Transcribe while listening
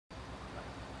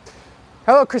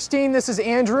Hello Christine, this is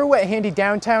Andrew at Handy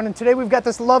Downtown, and today we've got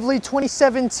this lovely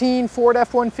 2017 Ford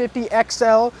F-150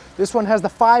 XL. This one has the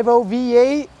 5.0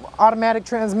 V8 automatic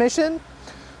transmission.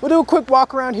 We'll do a quick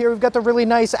walk around here. We've got the really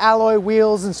nice alloy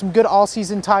wheels and some good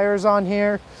all-season tires on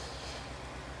here.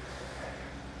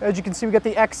 As you can see, we got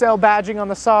the XL badging on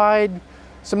the side,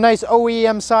 some nice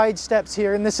OEM side steps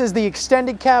here, and this is the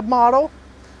extended cab model,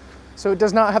 so it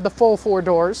does not have the full 4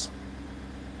 doors.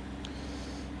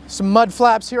 Some mud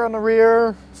flaps here on the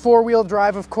rear, 4-wheel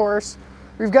drive of course.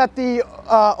 We've got the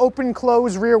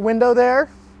open-close rear window there.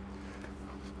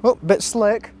 Oh, bit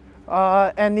slick.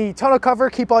 And the tonneau cover,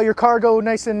 keep all your cargo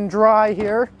nice and dry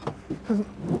here. And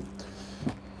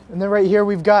then right here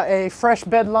we've got a fresh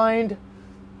bed-lined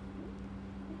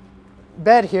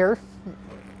bed here.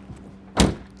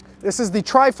 This is the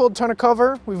tri-fold tonneau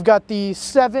cover. We've got the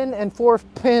 7 and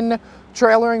 4-pin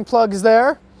trailering plugs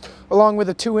there, along with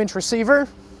a 2-inch receiver.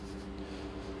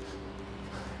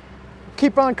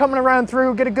 Keep on coming around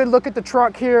through, get a good look at the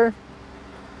truck here.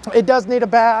 It does need a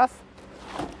bath.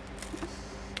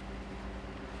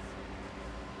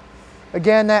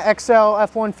 Again, that XL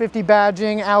F-150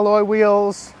 badging, alloy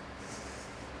wheels.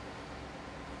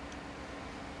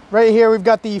 Right here we've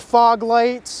got the fog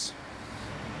lights.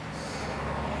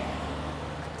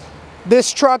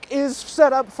 This truck is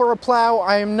set up for a plow.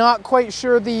 I am not quite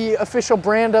sure the official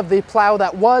brand of the plow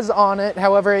that was on it.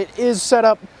 However, it is set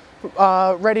up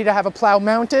ready to have a plow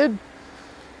mounted.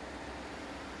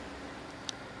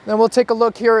 Then we'll take a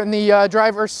look here in the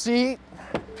driver's seat.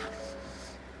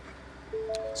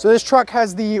 So this truck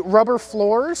has the rubber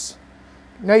floors,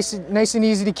 nice and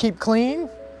easy to keep clean.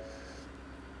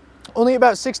 Only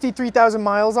about 63,000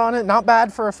 miles on it, not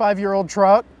bad for a 5-year-old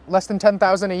truck, less than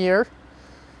 10,000 a year.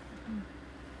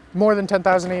 More than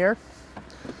 10,000 a year.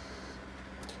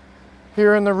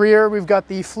 Here in the rear we've got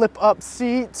the flip-up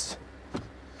seats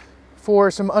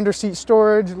for some under-seat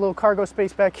storage, a little cargo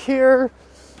space back here,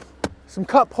 some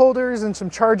cup holders and some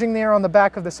charging there on the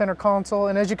back of the center console.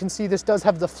 And as you can see, this does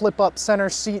have the flip-up center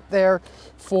seat there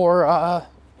for a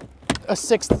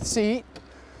 6th seat.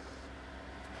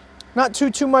 Not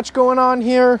too much going on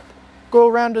here. Go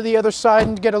around to the other side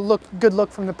and get a good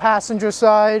look from the passenger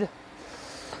side.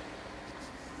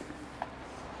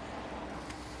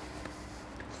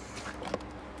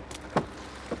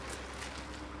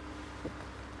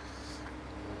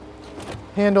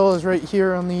 Handle is right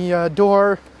here on the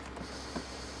door.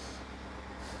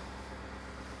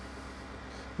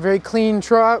 Very clean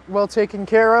truck, well taken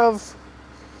care of.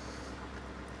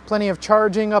 Plenty of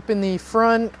charging up in the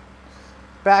front.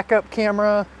 Backup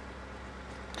camera.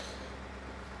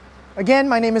 Again,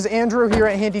 my name is Andrew here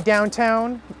at Handy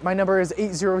Downtown. My number is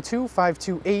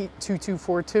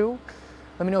 802-528-2242.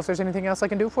 Let me know if there's anything else I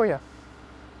can do for you.